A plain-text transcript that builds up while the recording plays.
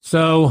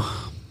So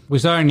we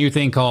started a new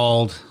thing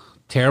called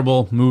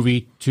Terrible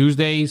Movie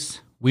Tuesdays.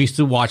 We used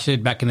to watch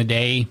it back in the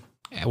day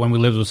when we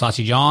lived with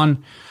Sachi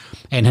John,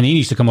 and Hanini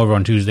used to come over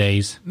on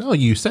Tuesdays. No,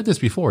 you said this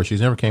before.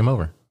 She's never came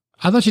over.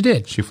 I thought you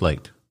did. She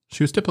flaked.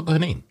 She was typical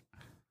Hanine.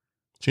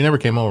 She never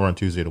came over on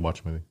Tuesday to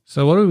watch a movie.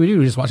 So what do?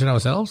 We just watch it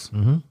ourselves?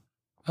 Mm-hmm.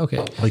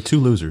 Okay. Like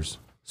two losers.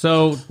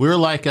 So we were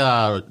like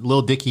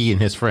Lil Dicky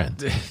and his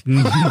friend.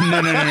 No.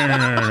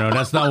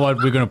 That's not what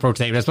we're going to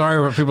protect. That's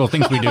not what people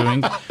think we're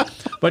doing.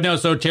 But no,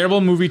 so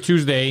Terrible Movie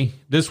Tuesday.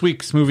 This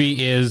week's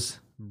movie is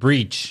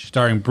Breach,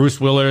 starring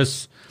Bruce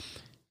Willis,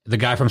 the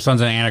guy from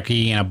Sons of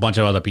Anarchy, and a bunch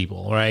of other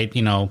people, right?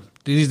 You know,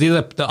 these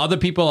are the other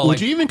people. Are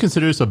Would you even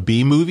consider this a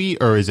B movie,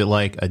 or is it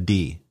like a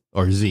D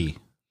or Z?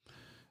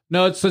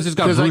 No, it's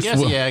got Bruce.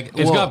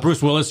 It's got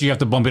Bruce Willis. So you have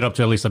to bump it up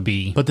to at least a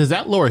B. But does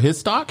that lower his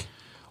stock?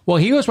 Well,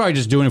 he was probably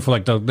just doing it for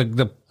like the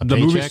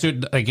movie.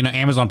 Like, you know,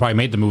 Amazon probably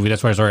made the movie.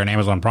 That's why it's already on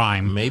Amazon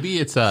Prime. Maybe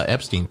it's a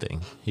Epstein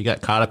thing. He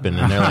got caught up in it,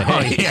 and they're like,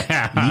 "Hey,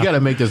 you got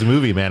to make this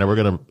movie, man, or we're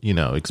gonna,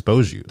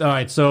 expose you." All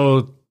right,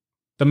 so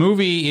the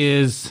movie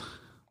is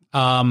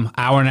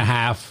hour and a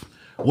half.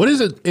 What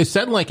is it? It's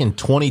set like in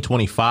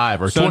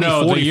 2025 or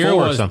 2044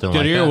 or something like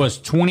that. The year was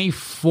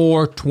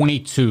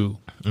 2422.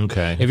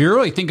 Okay. If you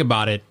really think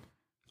about it,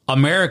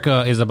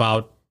 America is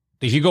about.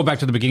 If you go back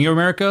to the beginning of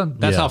America,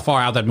 that's how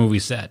far out that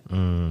movie's set.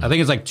 I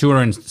think it's like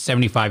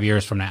 275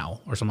 years from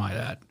now or something like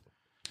that.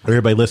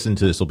 Everybody listening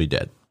to this will be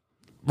dead.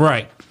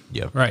 Right.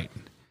 Yeah. Right.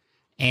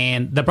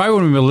 And they probably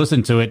wouldn't be able to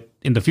listen to it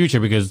in the future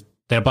because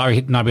they'll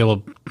probably not be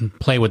able to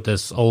play with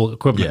this old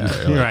equipment.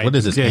 Yeah. Right. What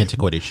is this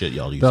antiquated shit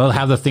y'all use? They'll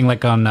have the thing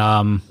like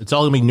on... it's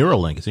all going to be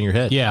Neuralink. It's in your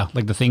head. Yeah,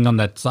 like the thing on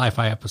that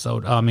sci-fi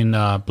episode.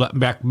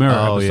 Black Mirror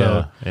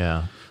episode.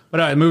 Yeah.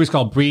 But the movie's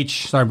called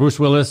Breach, starring Bruce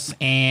Willis,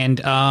 and...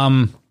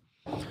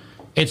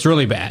 it's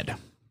really bad.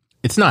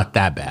 It's not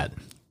that bad.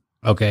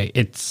 Okay,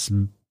 it's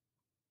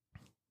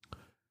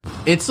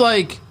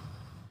like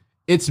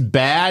it's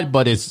bad,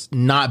 but it's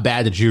not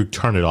bad that you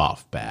turn it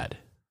off bad.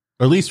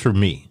 Or at least for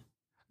me.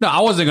 No, I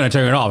wasn't going to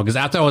turn it off because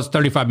after I was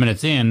 35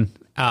 minutes in,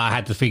 I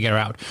had to figure it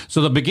out. So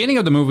the beginning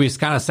of the movie is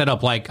kind of set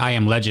up like I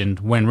Am Legend.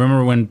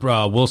 Remember when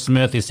Will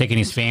Smith is taking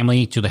his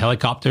family to the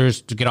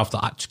helicopters to get out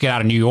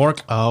of New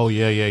York? Oh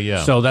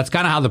yeah. So that's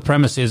kind of how the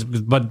premise is.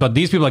 But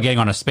these people are getting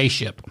on a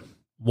spaceship.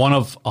 One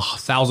of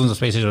thousands of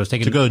spaceships that was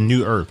taken to go to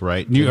New Earth,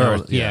 right? New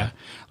Earth, yeah.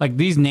 Like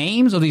these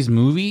names of these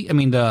movies, I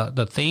mean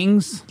the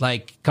things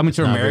like Coming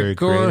to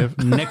America,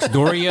 Next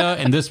Doria,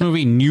 and this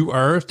movie New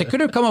Earth. They could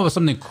have come up with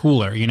something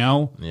cooler, you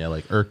know? Yeah,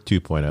 like Earth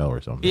 2.0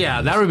 or something.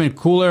 Yeah, that would have been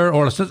cooler,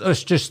 or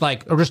just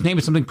name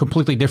it something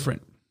completely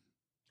different,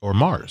 or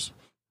Mars.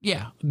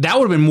 Yeah, that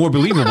would have been more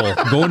believable.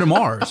 Going to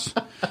Mars,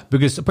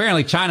 because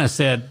apparently China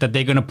said that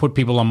they're going to put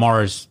people on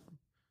Mars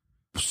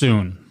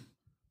soon.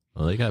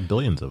 Well, they got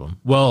billions of them.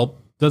 Well.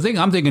 The thing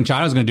I'm thinking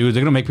China's going to do is they're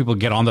going to make people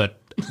get on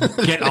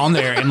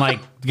there and like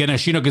get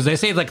a because they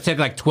say it's like take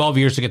like 12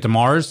 years to get to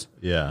Mars.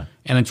 Yeah.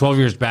 And then 12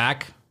 years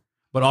back.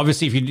 But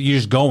obviously if you're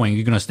just going,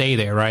 you're going to stay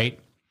there, right?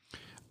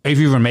 If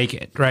you even make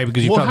it, right?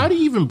 Because how do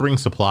you even bring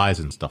supplies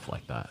and stuff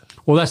like that?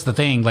 Well, that's the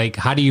thing. Like,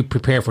 how do you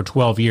prepare for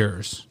 12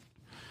 years?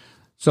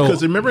 So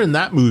because remember in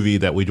that movie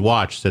that we'd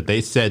watched that they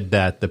said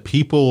that the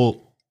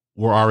people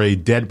were already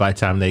dead by the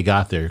time they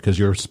got there because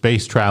your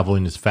space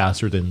traveling is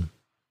faster than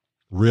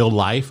real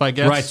life, I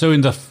guess. Right. So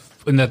in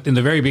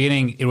the very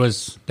beginning, it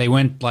was they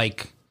went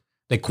like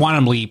they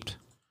quantum leaped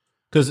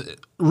because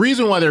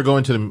reason why they're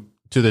going to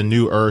the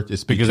new Earth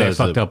is because they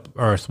fucked up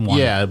Earth 1.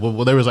 Yeah.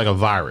 Well, there was like a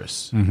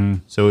virus,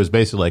 so it was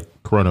basically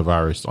like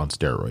coronavirus on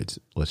steroids.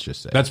 Let's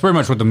just say that's pretty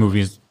much what the movie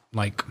is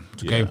like.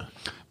 Okay,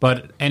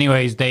 but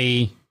anyways,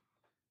 they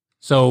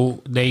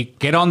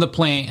get on the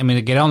plane. I mean,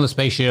 they get on the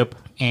spaceship,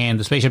 and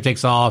the spaceship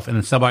takes off, and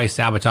then somebody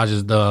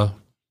sabotages the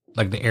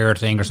air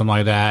thing or something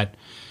like that.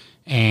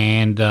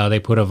 And they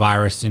put a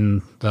virus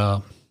in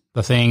the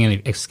thing, and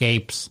it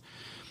escapes.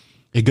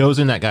 It goes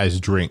in that guy's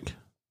drink.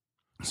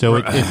 So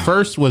it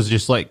first was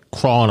just like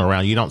crawling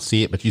around. You don't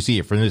see it, but you see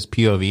it from this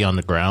POV on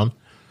the ground.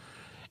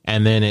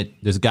 And then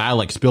this guy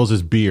like spills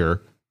his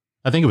beer.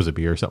 I think it was a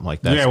beer or something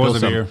like that. Yeah, it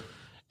was a beer.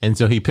 And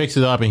so he picks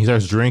it up and he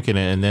starts drinking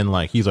it, and then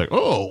like he's like,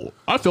 "Oh,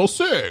 I feel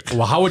sick."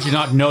 Well, how would you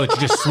not know that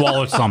you just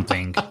swallowed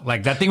something?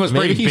 Like that thing was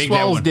pretty Maybe big. He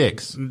swallows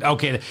dicks.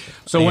 Okay,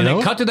 so when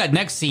they cut to that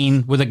next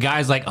scene where the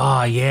guy's like,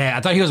 "Oh yeah," I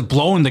thought he was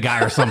blowing the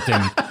guy or something.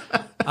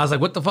 I was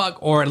like, "What the fuck?"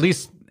 Or at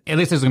least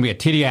there's gonna be a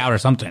titty out or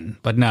something.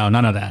 But no,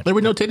 none of that. There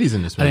were no titties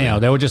in this movie.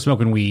 They were just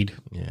smoking weed.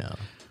 Yeah.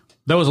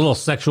 There was a little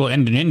sexual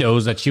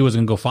innuendos that she was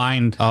gonna go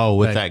find. Oh,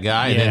 with that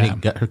guy, yeah. And then he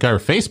got her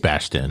face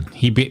bashed in.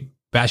 He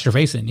bashed her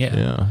face in. Yeah.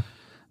 Yeah.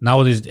 Not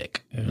with his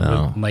dick.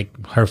 No. With,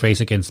 like her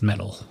face against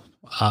metal.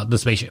 The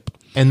spaceship.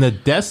 And the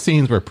death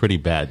scenes were pretty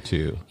bad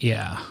too.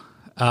 Yeah.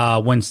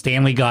 When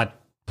Stanley got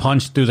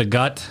punched through the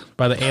gut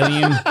by the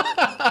alien,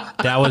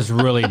 that was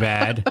really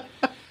bad.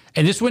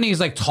 And just when he's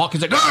like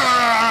talking, he's like,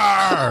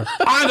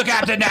 "I'm the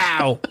captain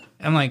now."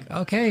 I'm like,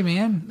 okay,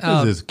 man.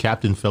 This is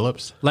Captain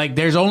Phillips. Like,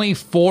 there's only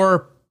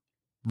 4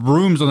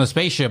 rooms on the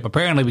spaceship,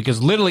 apparently,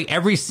 because literally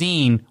every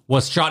scene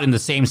was shot in the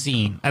same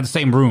scene, at the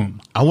same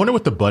room. I wonder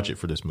what the budget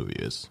for this movie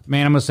is.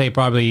 Man, I'm going to say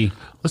probably...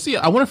 Let's see.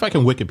 I wonder if I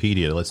can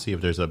Wikipedia. Let's see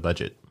if there's a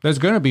budget. There's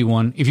going to be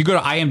one. If you go to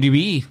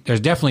IMDb, there's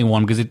definitely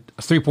one because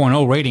it's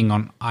 3.0 rating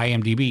on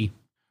IMDb.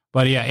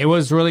 But yeah, it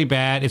was really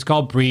bad. It's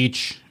called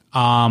Breach.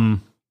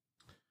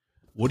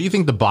 What do you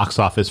think the box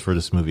office for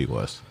this movie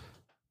was?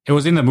 It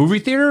was in the movie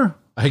theater?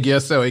 I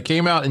guess so. It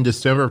came out in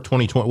December of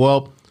 2020.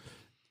 Well,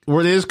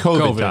 it is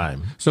COVID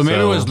time. So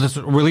maybe it was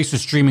released to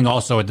streaming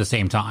also at the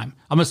same time.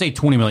 I'm going to say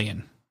 20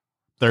 million.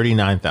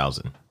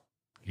 39,000.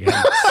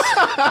 Yes.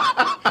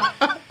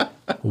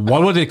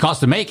 What would it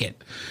cost to make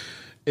it?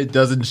 It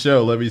doesn't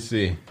show. Let me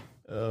see.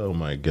 Oh,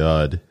 my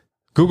God.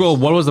 Google,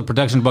 what was the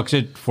production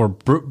budget for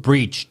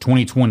Breach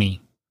 2020?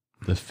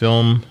 The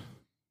film,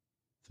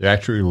 they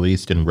actually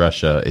released in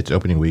Russia. Its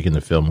opening weekend,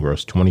 the film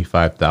grossed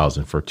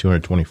 $25,000 for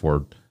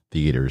 224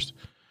 theaters.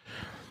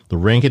 The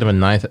ranking of a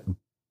ninth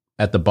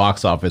at the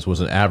box office was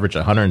an average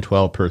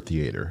 112 per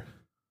theater.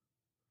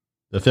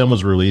 The film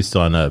was released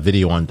on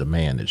video on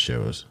demand, it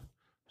shows.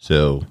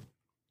 So,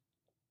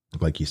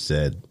 like you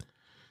said,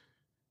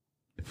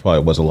 it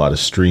probably was a lot of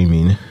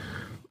streaming.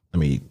 Let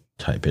me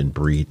type in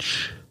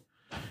Breach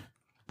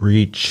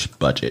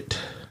budget.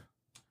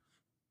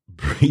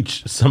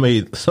 Breach.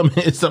 Somebody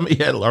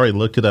had already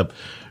looked it up.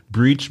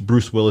 Breach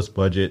Bruce Willis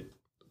budget.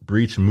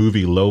 Breach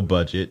movie low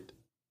budget.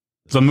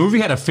 The movie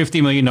had a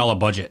 $50 million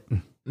budget.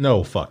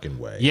 No fucking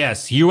way.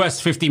 Yes, US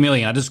 $50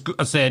 million. I just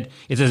said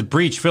it says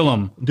Breach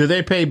film. Did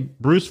they pay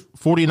Bruce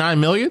 $49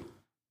 million?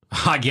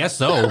 I guess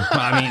so.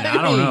 I mean,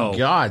 I don't know.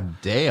 God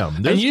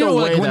damn. And you know,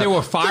 like when they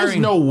were firing, there's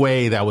no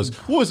way that was.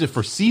 What was it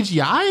for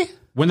CGI?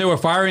 When they were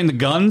firing the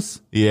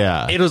guns,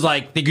 yeah, it was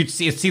like they could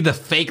see the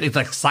fake. It's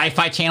like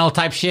Sci-Fi Channel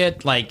type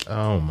shit. Like,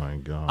 oh my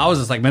God, I was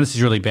just like, man, this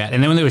is really bad.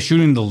 And then when they were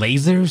shooting the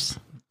lasers,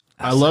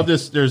 I love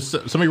this. There's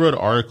somebody wrote an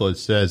article. It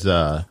says,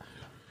 "Oh,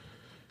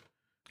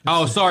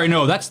 sorry,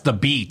 no, that's The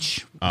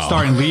Beach,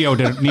 starring Leo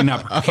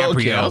DiCaprio."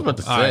 Okay, I was about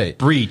to say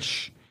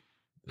Breach.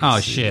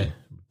 Let's see. Shit,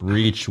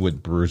 Breach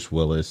with Bruce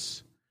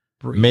Willis.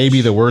 Breach.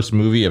 Maybe the worst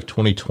movie of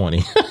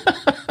 2020.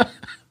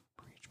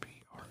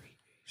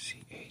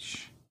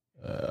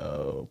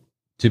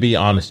 To be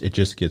honest, it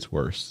just gets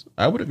worse.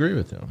 I would agree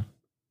with him.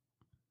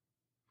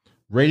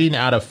 Rating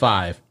out of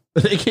 5.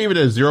 They gave it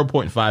a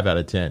 0.5 out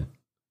of 10.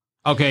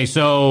 Okay,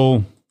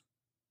 so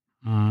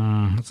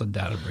that's a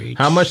data breach.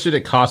 How much did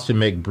it cost to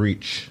make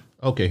Breach?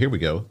 Okay, here we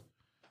go.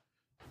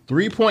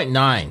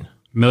 3.9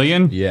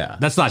 million? Yeah.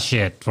 That's not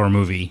shit for a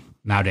movie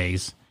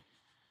nowadays.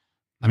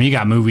 I mean, you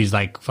got movies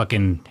like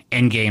fucking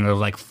Endgame that was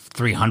like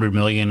 300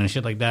 million and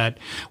shit like that,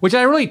 which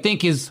I really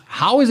think is,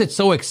 how is it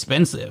so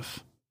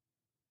expensive?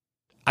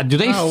 Do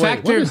they factor?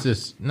 Wait, what is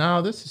this?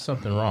 No, this is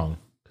something wrong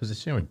because it's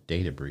showing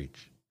data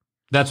breach.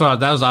 That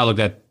was I looked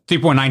at.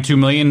 3.92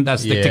 million.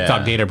 That's the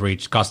TikTok data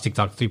breach. Cost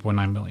TikTok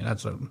 3.9 million.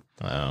 That's a.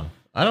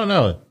 I don't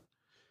know.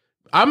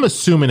 I'm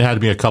assuming it had to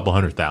be a couple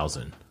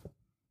 100,000.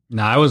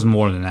 Nah, it was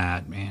more than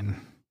that,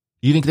 man.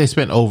 You think they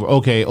spent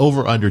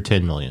over under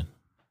 10 million?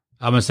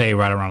 I'm gonna say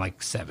right around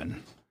like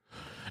 7.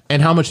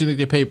 And how much do you think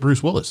they paid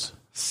Bruce Willis?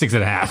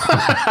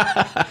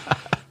 6.5.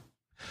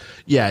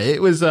 Yeah,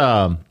 it was.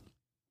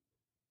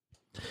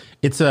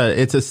 It's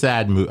a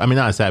sad movie. I mean,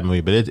 not a sad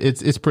movie, but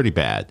it's pretty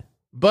bad.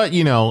 But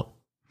you know,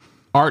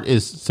 art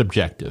is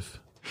subjective.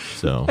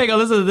 So hey, go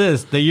listen to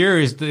this. The year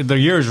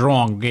is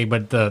wrong. Okay,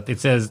 but it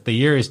says the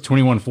year is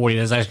 2140.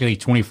 That's actually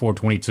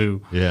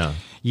 2422. Yeah.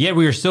 Yet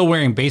we are still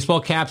wearing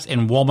baseball caps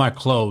and Walmart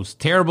clothes.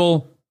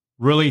 Terrible.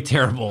 Really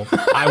terrible.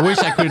 I wish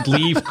I could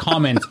leave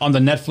comments on the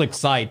Netflix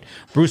site.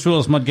 Bruce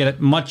Willis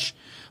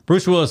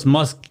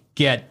must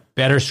get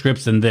better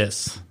scripts than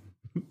this.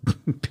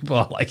 People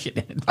are liking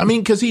it. I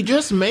mean, because he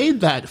just made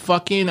that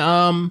fucking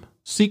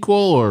sequel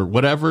or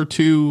whatever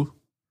to,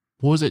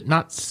 what was it?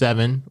 Not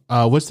 7.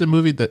 What's the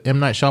movie? The M.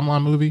 Night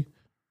Shyamalan movie?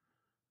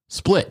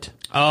 Split.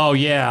 Oh,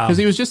 yeah. Because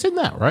he was just in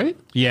that, right?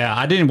 Yeah,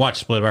 I didn't watch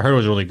Split, but I heard it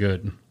was really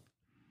good.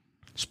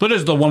 Split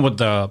is the one with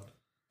the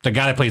guy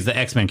that plays the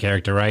X-Men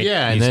character, right?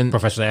 Yeah, and he's then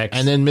Professor X.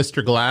 And then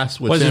Mr. Glass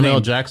with Samuel L.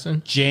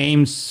 Jackson?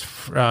 James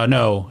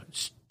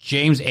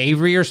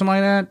Avery or something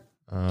like that?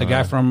 The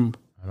guy from...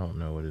 I don't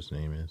know what his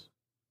name is.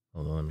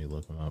 Hold on, let me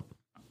look him up.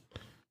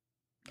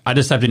 I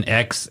just typed in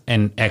X,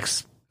 and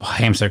X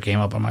hamster came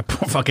up on my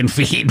fucking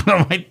feed.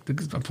 on my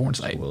porn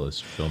site.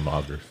 Willis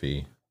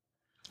filmography.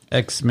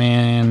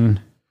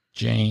 X-Man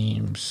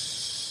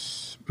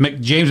James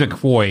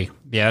McFoy.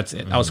 Yeah, that's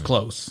it. I was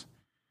close.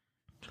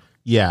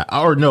 Yeah,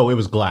 or no, it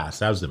was Glass.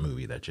 That was the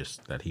movie that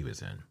he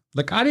was in.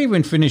 Like, I didn't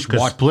even finish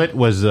watching. Split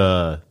was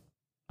this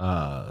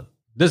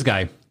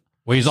guy.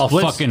 Well, he's all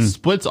fucking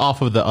Split's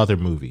off of the other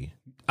movie.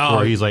 Oh,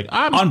 where he's like,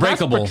 I'm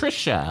Unbreakable.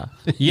 Patricia.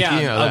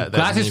 Yeah,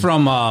 Glass is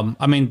from.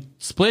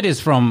 Split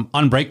is from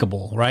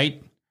Unbreakable,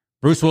 right?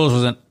 Bruce Willis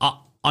was an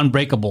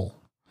Unbreakable.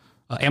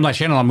 M. Night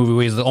Shyamalan movie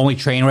where he's the only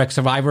train wreck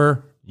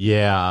survivor.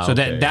 Yeah. So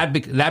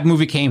that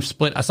movie came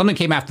Split. Something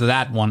came after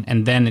that one,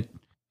 and then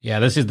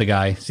this is the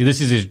guy. See, this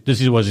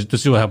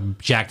is how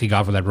jacked he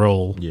got for that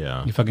role.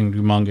 Yeah, he fucking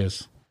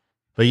humongous.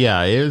 But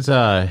yeah, it's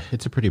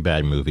a pretty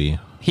bad movie.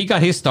 He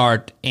got his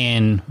start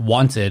in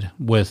Wanted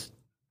with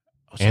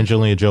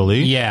Angelina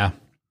Jolie. Yeah,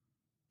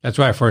 that's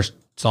where I first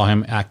saw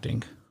him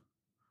acting.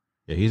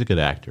 Yeah, he's a good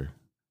actor.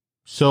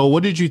 So,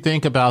 what did you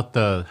think about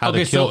how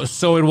they killed?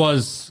 So it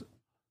was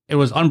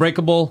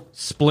Unbreakable,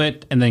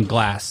 Split, and then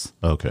Glass.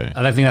 Okay,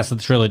 I think that's the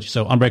trilogy.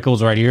 So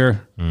Unbreakable's right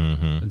here,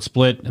 mm-hmm. and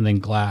Split, and then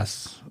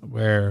Glass,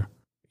 where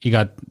he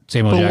got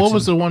Samuel Jackson. What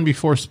was the one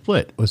before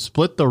Split? Was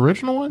Split the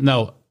original one?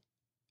 No,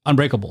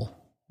 Unbreakable.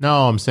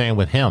 No, I'm saying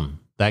with him,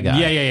 that guy.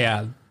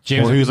 Yeah.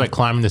 James, he was like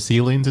climbing the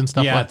ceilings and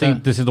stuff. Yeah, like I think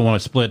that? this is the one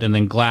with Split, and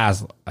then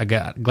Glass.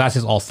 Glass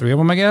is all three of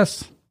them, I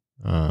guess.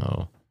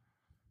 Oh,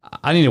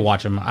 I need to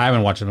watch them. I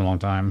haven't watched them in a long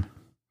time.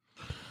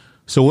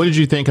 So, what did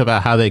you think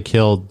about how they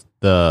killed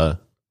the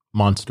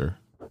monster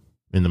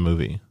in the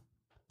movie?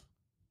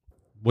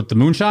 With the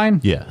moonshine?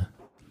 Yeah.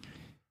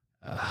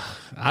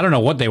 I don't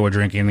know what they were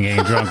drinking and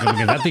getting drunk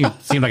because that thing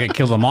seemed like it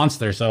killed a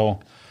monster.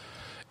 So,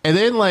 and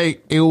then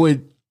like it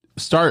would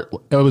start.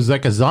 It was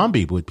like a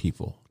zombie with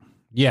people.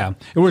 Yeah,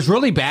 it was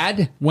really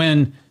bad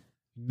when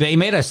they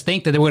made us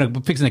think that they were going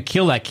to fixing to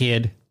kill that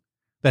kid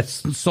that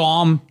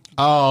saw him.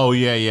 Oh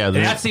yeah. And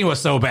that scene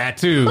was so bad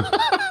too.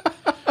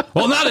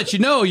 Well, now that you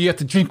know, you have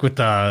to drink with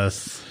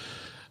us.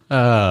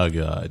 Oh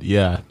god,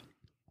 yeah.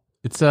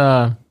 It's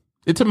a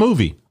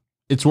movie.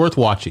 It's worth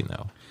watching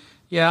though.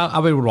 Yeah, I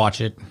would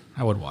watch it.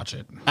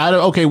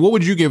 Okay, what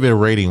would you give it a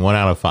rating? 1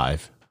 out of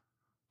 5.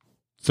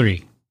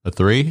 3. A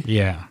 3?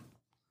 Yeah.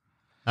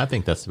 I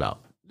think that's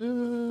about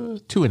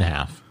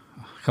 2.5.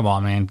 Come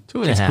on, man.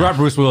 2.5. It's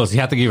Bruce Willis.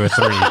 You have to give it a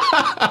 3.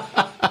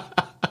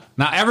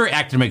 Now, every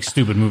actor makes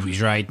stupid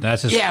movies, right?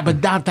 That's just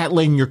but not that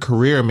late in your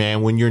career,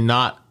 man. When you're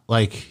not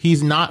like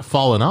he's not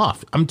falling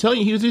off. I'm telling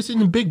you, he was just in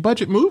the big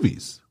budget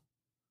movies.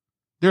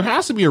 There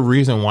has to be a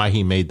reason why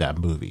he made that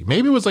movie.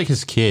 Maybe it was like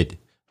his kid.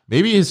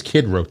 Maybe his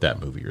kid wrote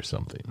that movie or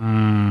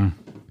something.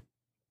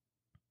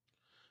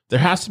 There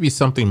has to be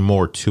something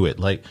more to it,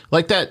 like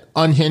that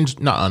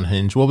not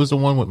Unhinged. What was the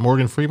one with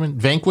Morgan Freeman?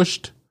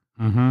 Vanquished.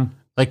 Mm-hmm.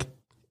 Like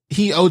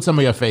he owed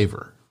somebody a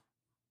favor.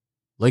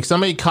 Like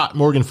somebody caught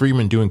Morgan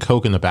Freeman doing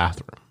coke in the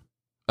bathroom.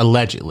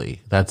 Allegedly.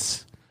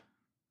 That's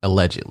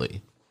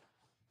allegedly.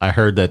 I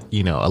heard that,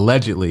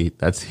 allegedly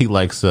he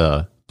likes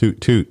toot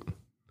toot,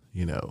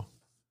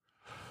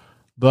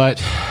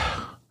 But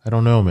I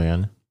don't know,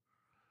 man.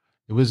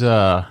 It was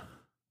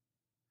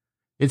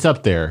it's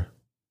up there.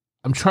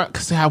 I'm trying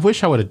because I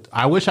wish I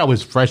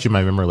was fresh in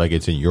my memory like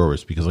it's in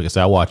yours because like I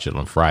said, I watched it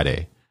on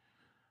Friday.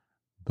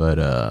 But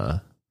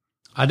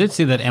I did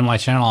see that M.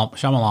 Night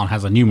Shyamalan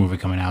has a new movie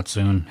coming out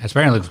soon.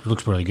 Apparently, it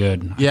looks really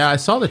good. Yeah, I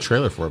saw the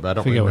trailer for it, but I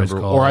don't remember.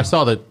 Or I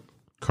saw the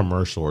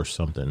commercial or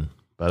something,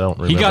 but I don't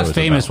remember. He got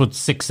famous with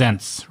Sixth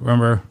Sense.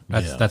 Remember?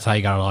 That's how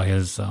he got all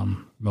his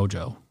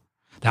mojo.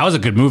 That was a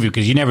good movie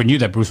because you never knew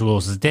that Bruce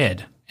Willis is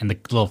dead. And the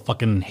little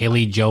fucking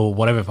Haley Joe,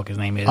 whatever the fuck his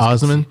name is.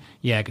 Osmond?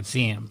 Yeah, I could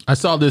see him. I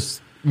saw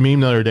this meme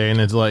the other day, and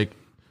it's like,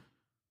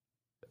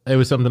 it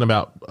was something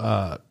about,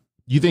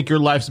 you think your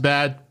life's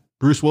bad?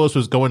 Bruce Willis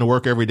was going to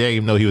work every day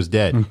even though he was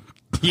dead.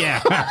 Yeah,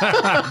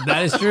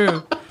 that is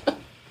true.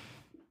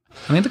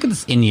 I mean, look at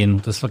this Indian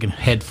with this fucking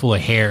head full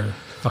of hair.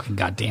 Fucking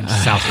goddamn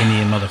South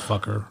Indian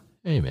motherfucker.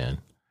 Hey, man.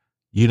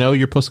 You're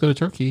supposed to go to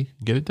Turkey.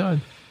 Get it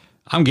done.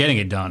 I'm getting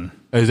it done.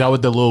 Is that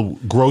what the little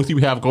growth you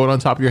have going on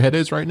top of your head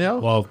is right now?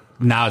 Well,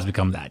 now it's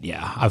become that.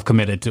 Yeah, I've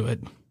committed to it.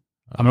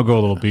 I'm gonna grow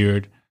a little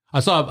beard. I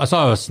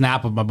saw a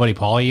snap of my buddy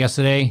Paulie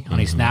yesterday on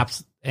his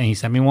snaps, and he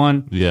sent me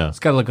one. Yeah, it's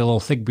got like a little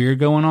thick beard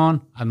going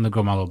on. I'm gonna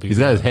grow my little beard. He's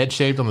got his head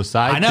shaved on the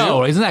side. I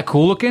know. Too. Isn't that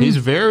cool looking? He's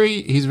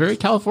very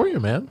California,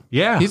 man.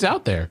 Yeah, he's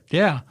out there.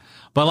 Yeah,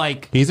 but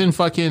like he's in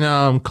fucking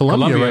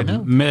Colombia right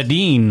now.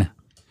 Medellin.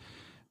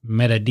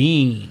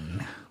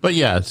 But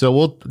yeah,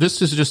 so this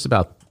is just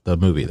about the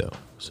movie though.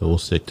 So we'll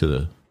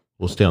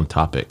stay on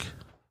topic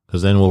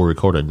because then we'll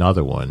record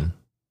another one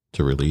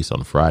to release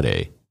on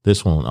Friday.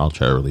 This one, I'll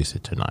try to release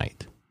it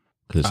tonight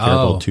because it's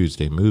Terrible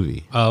Tuesday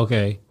movie. Oh,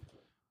 okay.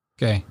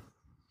 Okay.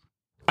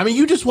 I mean,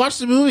 you just watched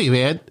the movie,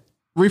 man.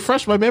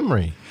 Refresh my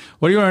memory.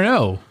 What do you want to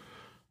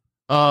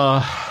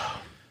know?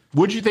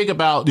 What'd you think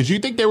about, did you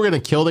think they were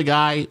going to kill the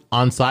guy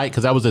on site?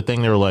 Because that was the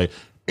thing. They were like,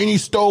 any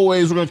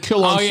stowaways we're going to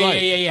kill on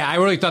site. Yeah. I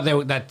really thought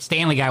that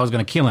Stanley guy was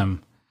going to kill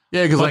him.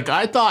 Yeah, because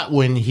I thought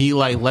when he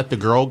let the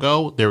girl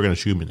go, they were going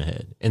to shoot him in the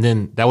head, and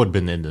then that would have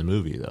been the end of the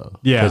movie, though.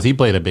 Yeah, because he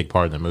played a big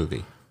part in the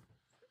movie.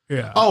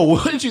 Yeah. Oh,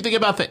 what did you think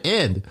about the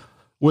end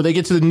where they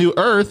get to the new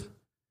Earth,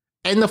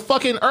 and the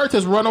fucking Earth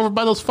is run over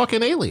by those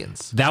fucking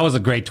aliens? That was a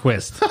great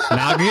twist.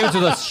 Now I'll give it to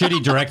the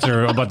shitty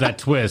director about that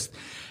twist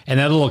and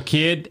that little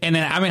kid. And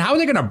then how are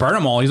they going to burn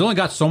them all? He's only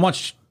got so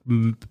much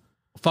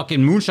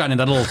fucking moonshine in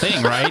that little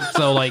thing, right?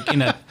 So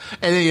and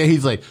then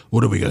he's like,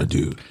 "What are we going to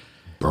do?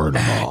 Burn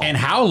them all." And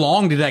how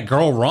long did that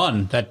girl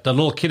run? The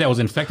little kid that was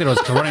infected was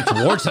running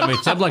towards him. It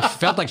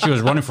felt like she was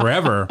running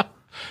forever.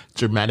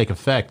 Dramatic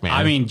effect, man.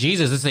 I mean,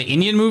 Jesus, this is an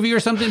Indian movie or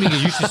something?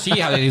 Because you should see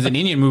how it is in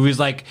Indian movies.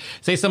 Like,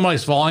 say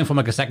somebody's falling from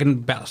a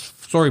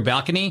second-story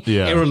balcony.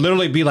 Yeah. It would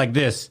literally be like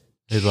this.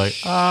 It's like,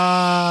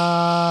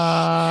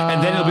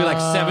 and then it'll be like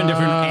 7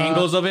 different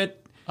angles of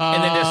it.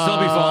 and then they'll still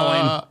be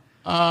falling.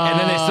 And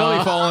then they still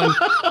be falling.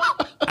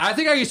 I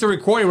think I used to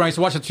record it when I used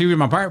to watch the TV at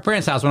my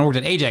parents' house when I worked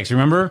at Ajax,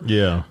 remember?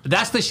 Yeah.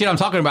 That's the shit I'm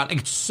talking about.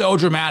 It's so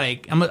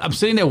dramatic. I'm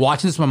sitting there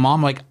watching this with my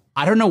mom, like,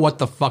 I don't know what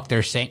the fuck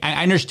they're saying.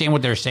 I understand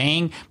what they're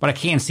saying, but I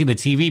can't see the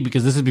TV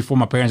because this is before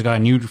my parents got a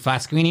new flat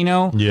screen, you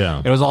know?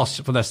 Yeah. It was all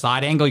from the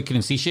side angle. You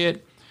couldn't see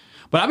shit.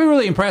 But I'd be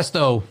really impressed,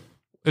 though,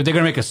 if they're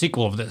going to make a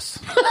sequel of this.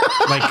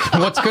 Like,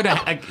 what's good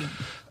at...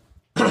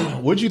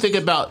 What did you think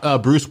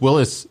about Bruce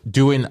Willis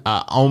doing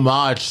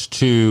homage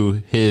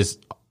to his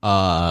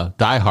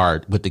Die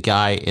Hard with the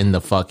guy in the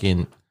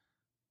fucking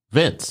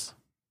vents?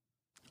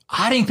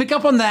 I didn't pick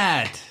up on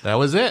that. That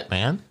was it,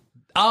 man.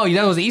 Oh,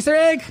 that was the Easter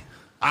egg?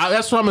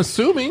 That's what I'm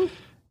assuming.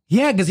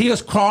 Yeah, because he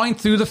was crawling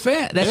through the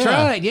fence. That's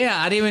right.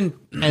 Yeah, I didn't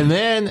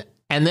even...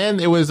 And then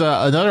it was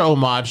another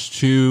homage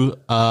to...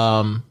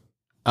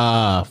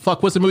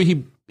 what's the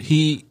movie?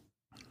 He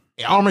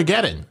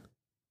Armageddon.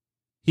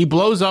 He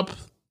blows up...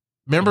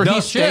 Remember, he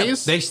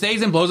stays? They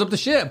stays and blows up the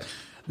ship.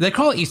 They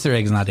call it Easter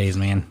eggs nowadays,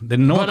 man.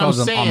 No one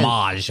calls them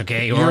homage,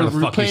 okay? Or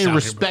you're paying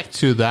respect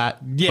to that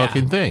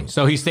fucking thing.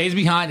 So he stays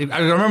behind. I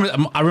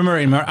remember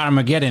in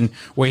Armageddon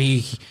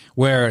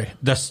where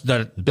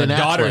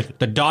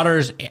the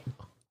daughter's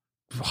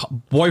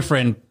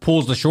boyfriend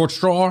pulls the short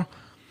straw,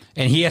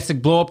 and he has to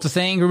blow up the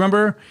thing.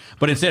 Remember?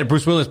 But instead,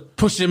 Bruce Willis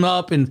pushed him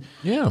up, and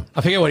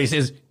I forget what he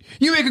says.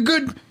 You make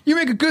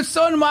a good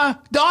son to my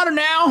daughter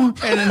now,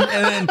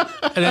 and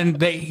then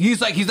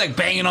he's like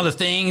banging on the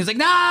thing. He's like,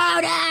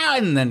 no,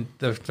 and then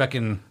the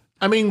fucking.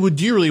 I mean,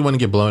 would you really want to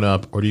get blown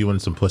up, or do you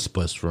want some puss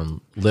from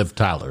Liv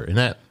Tyler? And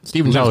that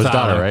Steven Tyler's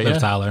daughter, right? Liv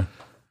Tyler.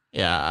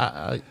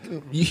 Yeah,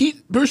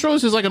 Bruce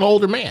Willis is like an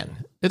older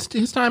man. It's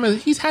his time.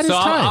 He's had his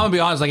time. I'm gonna be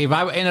honest. Like, if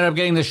I ended up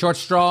getting the short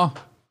straw.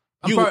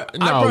 I'm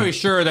probably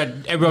sure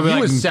that everybody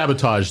would would like,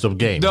 sabotage the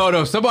game.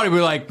 No, somebody would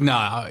be like,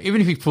 nah, even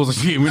if he pulls a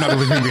sheet, we're not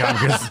going to leave him behind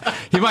because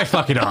he might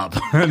fuck it up.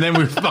 And then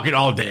we're fucking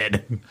all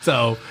dead.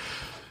 So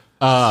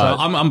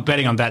I'm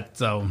betting on that.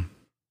 So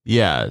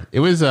yeah, it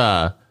was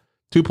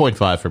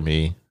 2.5 for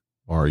me,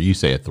 or you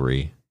say a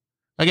 3.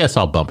 I guess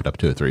I'll bump it up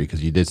to a 3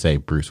 because you did say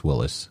Bruce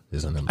Willis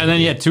is in the movie. And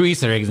then you had 2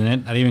 Easter eggs in it.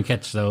 I didn't even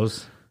catch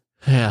those.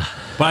 Yeah.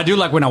 But I do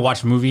like when I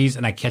watch movies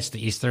and I catch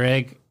the Easter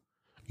egg.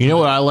 You know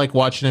what I like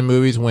watching in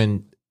movies?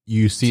 When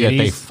you see titties? That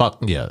they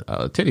fuck,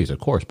 titties, of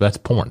course, but that's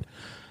porn.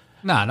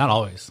 Nah, not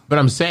always. But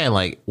I'm saying,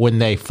 like, when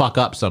they fuck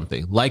up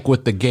something, like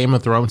with the Game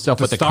of Thrones stuff,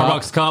 with the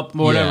Starbucks cup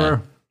or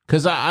whatever.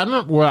 Because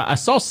I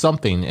saw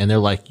something, and they're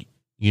like,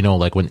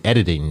 like when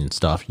editing and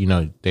stuff,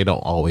 they don't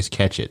always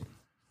catch it,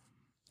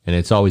 and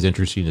it's always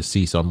interesting to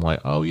see. So I'm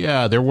like, oh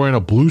yeah, they're wearing a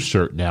blue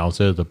shirt now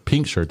instead of the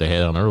pink shirt they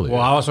had on earlier.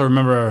 Well, I also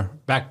remember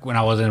back when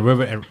I was in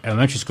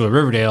elementary school at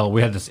Riverdale,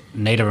 we had this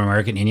Native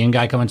American Indian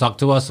guy come and talk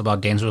to us about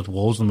Dances with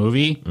Wolves, the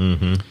movie.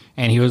 Mm-hmm.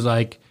 And he was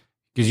like,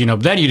 because,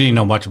 then you didn't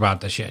know much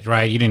about the shit,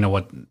 right? You didn't know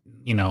what,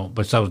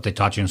 but so they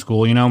taught you in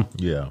school,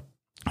 Yeah.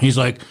 He's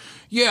like,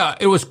 yeah,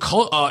 it was,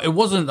 it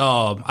wasn't,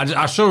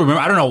 I still remember,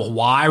 I don't know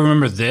why I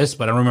remember this,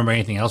 but I don't remember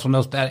anything else from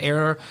that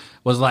era.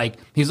 Was like,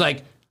 he's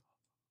like,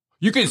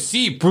 you can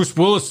see Bruce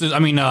Willis's,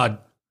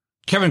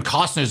 Kevin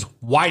Costner's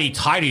whitey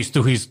tighties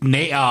through his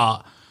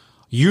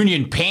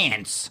union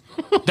pants.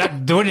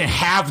 That they didn't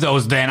have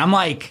those then. I'm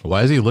like,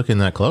 why is he looking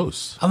that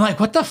close? I'm like,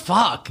 what the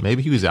fuck?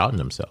 Maybe he was outing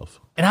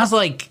himself. And I was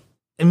like,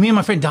 and me and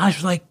my friend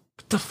Donish were like,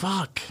 what the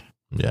fuck?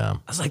 Yeah. I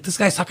was like, this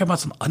guy's talking about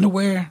some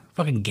underwear?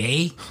 Fucking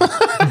gay?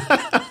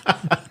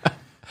 A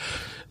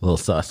little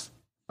sus.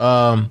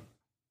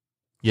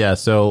 Yeah,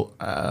 so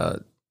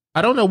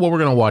I don't know what we're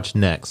going to watch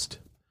next.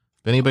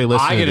 If anybody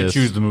listening to this... I get to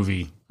choose the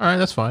movie. All right,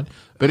 that's fine.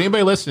 But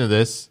anybody listening to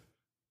this,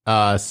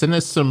 send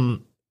us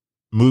some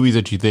movies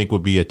that you think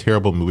would be a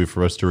terrible movie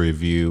for us to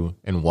review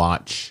and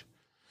watch.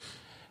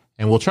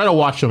 And we'll try to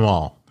watch them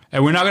all.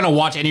 And we're not going to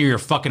watch any of your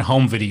fucking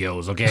home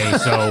videos, okay?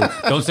 So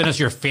don't send us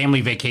your family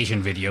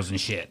vacation videos and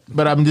shit.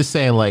 But I'm just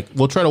saying, like,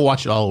 we'll try to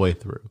watch it all the way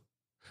through.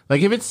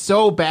 Like, if it's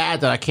so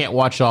bad that I can't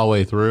watch it all the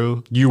way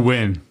through... You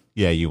win.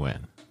 Yeah, you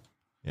win.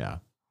 Yeah.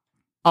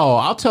 Oh,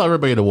 I'll tell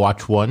everybody to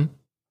watch one.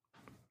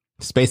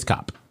 Space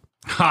Cop.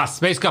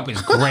 Space Cop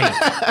is great.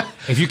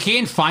 If you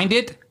can't find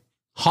it,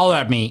 holler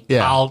at me.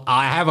 Yeah.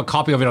 I have a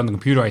copy of it on the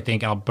computer, I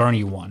think. I'll burn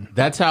you one.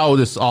 That's how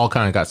this all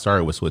kind of got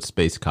started, was with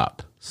Space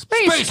Cop.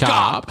 Space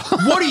Cop!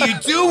 What are you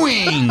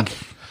doing?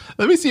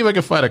 Let me see if I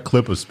can find a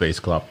clip of Space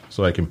Cop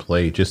so I can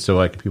play, just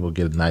so people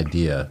get an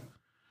idea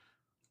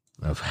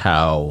of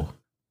how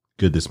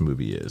good this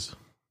movie is.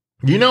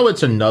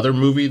 It's another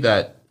movie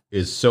that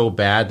is so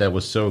bad that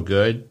was so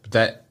good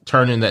that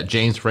turned in that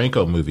James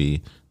Franco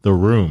movie, The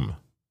Room.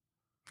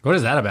 What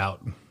is that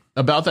about?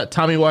 About that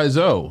Tommy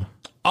Wiseau.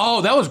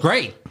 Oh, that was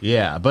great.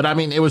 Yeah, but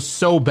it was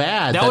so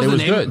bad that it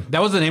was good.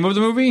 That was the name of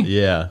the movie?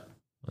 Yeah.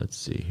 Let's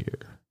see here.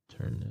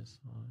 Turn this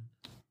on.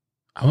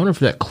 I wonder if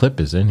that clip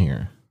is in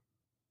here.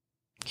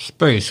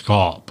 Space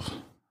Cop.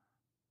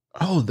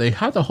 Oh, they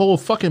had the whole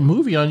fucking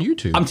movie on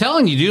YouTube. I'm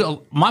telling you, dude.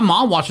 My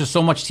mom watches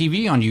so much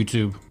TV on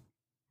YouTube.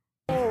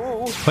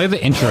 Play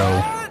the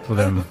intro for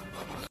them.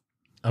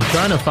 I'm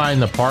trying to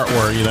find the part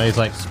where, he's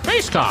like,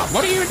 Space Cop,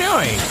 what are you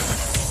doing?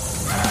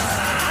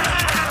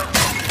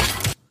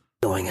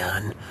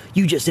 on.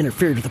 You just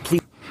interfered with the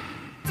police.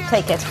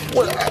 Take it.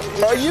 Well,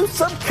 are you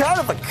some kind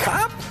of a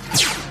cop?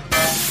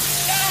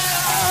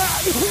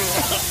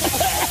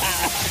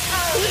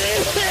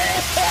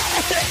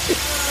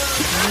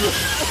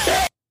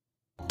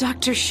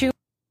 Dr. Shu.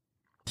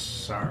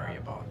 Sorry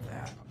about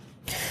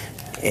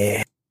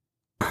that.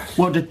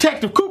 Well,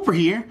 Detective Cooper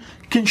here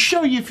can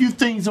show you a few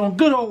things on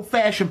good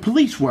old-fashioned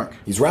police work.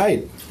 He's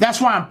right.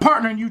 That's why I'm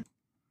partnering you.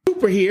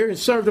 Cooper here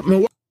has served up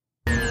Milwaukee.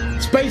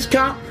 Space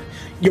cop,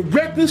 you're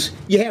reckless,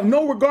 you have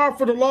no regard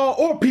for the law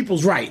or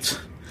people's rights.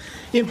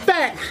 In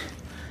fact,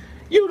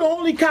 you're the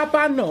only cop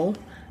I know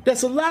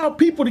that's allowed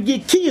people to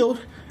get killed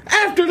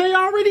after they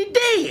already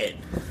dead.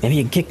 Maybe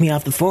you can kick me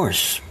off the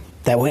force.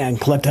 That way I can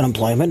collect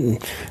unemployment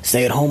and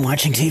stay at home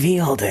watching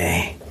TV all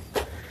day.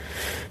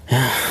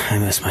 I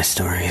miss my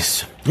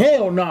stories.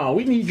 Hell no,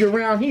 we need you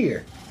around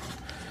here.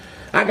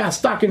 I got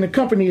stock in the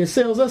company that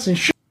sells us and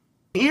shit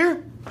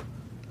here.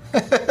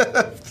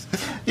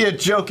 You're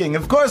joking.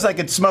 Of course I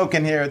could smoke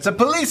in here. It's a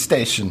police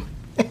station.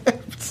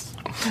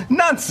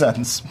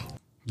 Nonsense.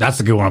 That's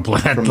a good one to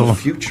play. From the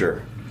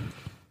future.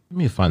 Let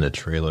me find the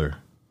trailer.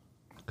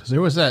 Because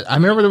there was that. I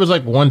remember there was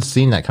like one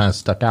scene that kind of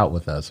stuck out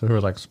with us. It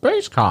was like,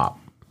 Space Cop.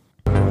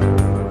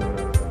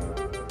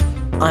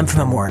 I'm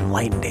from a more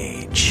enlightened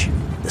age.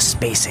 The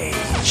space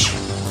age.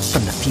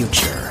 From the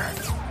future.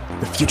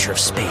 The future of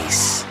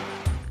space.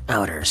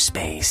 Outer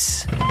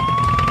space.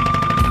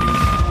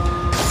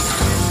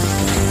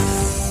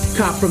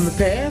 Cop from the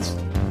past,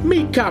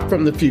 meet cop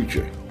from the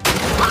future.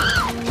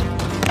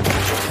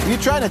 You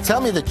trying to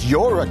tell me that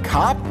you're a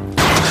cop?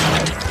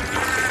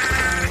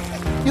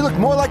 You look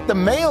more like the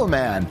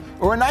mailman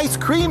or an ice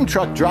cream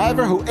truck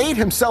driver who ate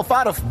himself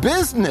out of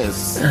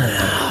business.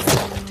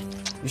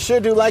 You sure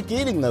do like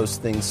eating those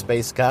things,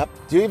 Space Cop.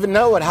 Do you even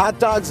know what hot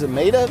dogs are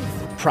made of?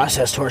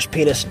 Processed horse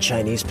penis and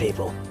Chinese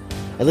people.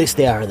 At least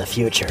they are in the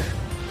future.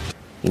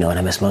 You know what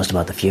I miss most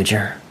about the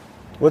future?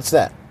 What's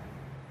that?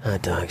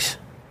 Hot dogs.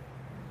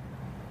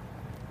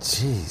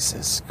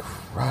 Jesus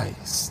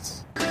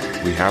Christ.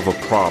 We have a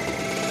problem.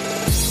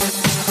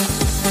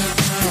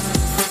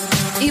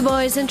 You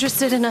boys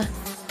interested in a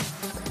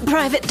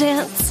private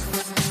dance?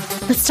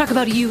 Let's talk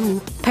about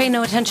you. Pay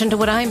no attention to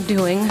what I'm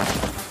doing.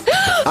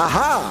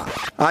 Aha!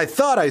 I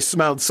thought I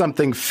smelled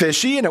something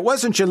fishy, and it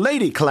wasn't your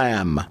lady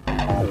clam.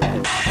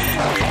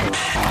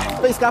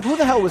 Space Cop, who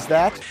the hell was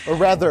that? Or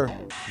rather,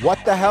 what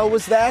the hell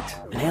was that?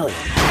 An alien.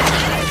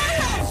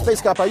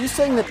 Space Cop, are you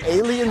saying that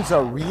aliens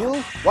are real?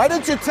 Why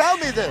didn't you tell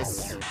me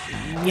this?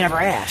 You never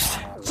asked.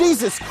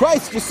 Jesus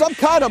Christ, you're some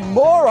kind of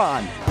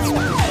moron!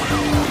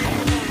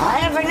 I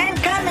have an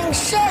incoming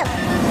ship!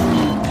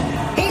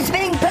 He's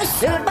being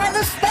pursued by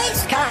the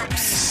space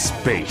cops!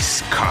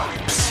 Space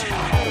cops.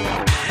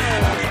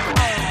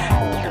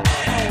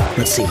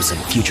 Let's see what some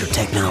future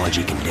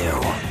technology can do.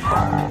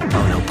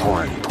 Oh no,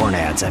 porn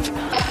ads. I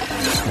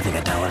think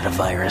I downloaded a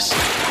virus.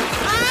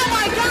 Oh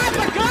my god,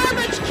 the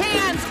garbage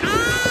cans!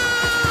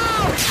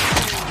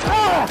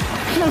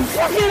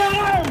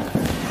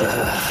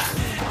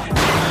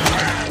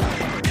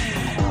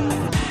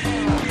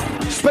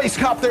 Space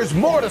Cop, there's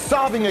more to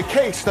solving a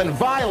case than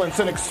violence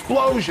and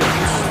explosions.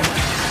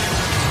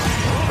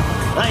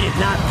 I did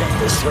not think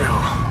this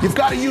through. You've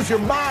got to use your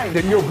mind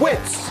and your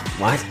wits.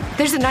 What?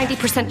 There's a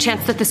 90%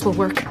 chance that this will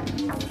work.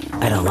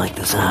 I don't like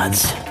this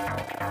odds.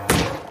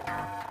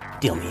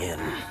 Deal me in.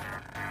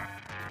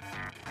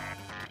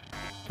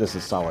 This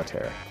is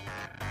solitaire.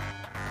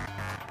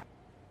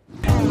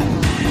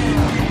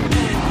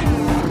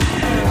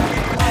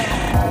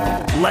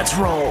 Let's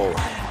roll.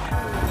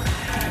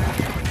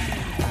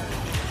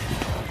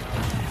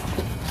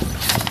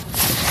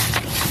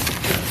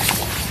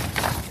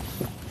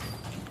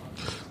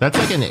 That's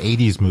like an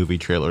 80s movie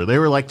trailer. They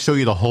were like show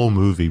you the whole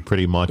movie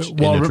pretty much in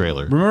the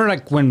trailer. Remember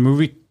like when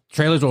movie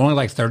trailers were only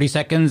like 30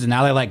 seconds and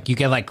now they like you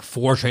get like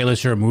 4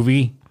 trailers for a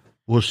movie?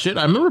 Well, shit,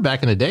 I remember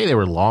back in the day they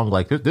were long.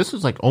 Like this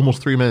was like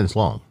almost 3 minutes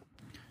long.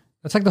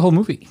 That's like the whole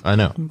movie. I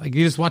know. Like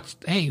you just watch,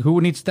 hey,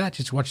 who needs that?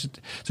 Just watch it.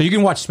 So you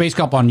can watch Space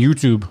Cop on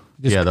YouTube.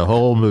 Yeah, the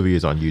whole movie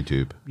is on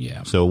YouTube.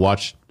 Yeah. So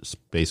watch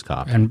Space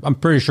Cop. And I'm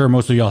pretty sure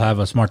most of y'all have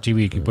a smart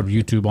TV. You can put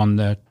YouTube on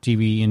the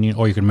TV and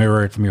or you can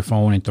mirror it from your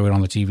phone and throw it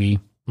on the TV.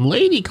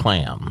 Lady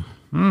Clam.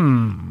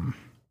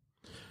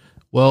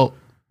 Well,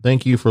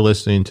 thank you for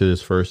listening to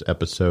this first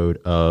episode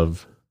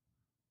of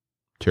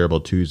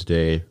Terrible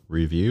Tuesday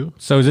Review.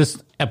 So is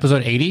this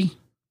episode 80?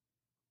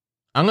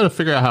 I'm going to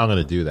figure out how I'm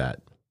going to do that.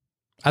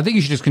 I think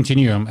you should just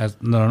continue them as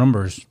the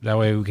numbers. That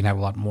way we can have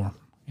a lot more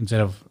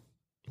instead of...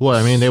 Well,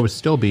 I mean, they would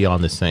still be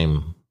on the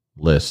same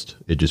list.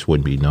 It just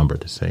wouldn't be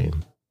numbered the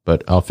same.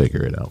 But I'll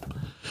figure it out.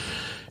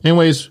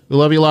 Anyways, we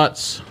love you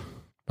lots.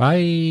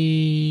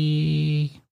 Bye.